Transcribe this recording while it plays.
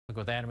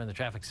With Adam in the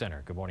traffic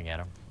center. Good morning,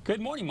 Adam. Good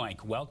morning,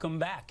 Mike. Welcome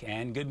back,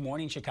 and good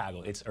morning,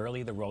 Chicago. It's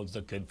early. The roads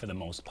look good for the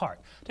most part.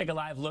 Take a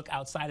live look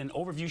outside. An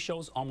overview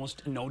shows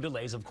almost no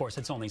delays. Of course,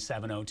 it's only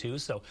 7:02,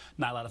 so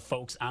not a lot of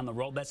folks on the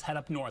road. Let's head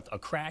up north. A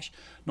crash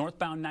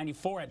northbound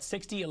 94 at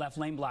 60. A left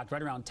lane blocked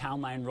right around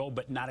Town Line Road,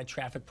 but not a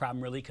traffic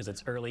problem really because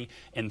it's early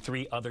and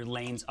 3 other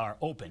lanes are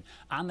open.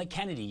 On the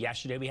Kennedy,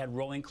 yesterday we had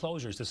rolling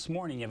closures. This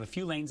morning you have a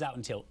few lanes out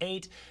until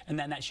 8, and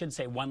then that should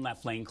say 1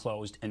 left lane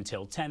closed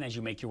until 10 as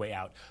you make your way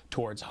out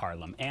towards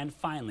Harlem. And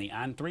finally,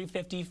 on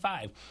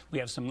 355, we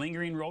have some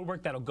lingering road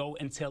work that'll go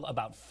until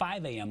about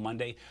 5 a.m.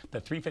 Monday. The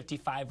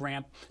 355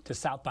 ramp to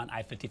southbound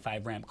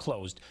I-55 ramp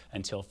closed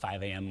until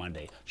 5 a.m.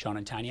 Monday. Sean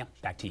and Tanya,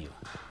 back to you.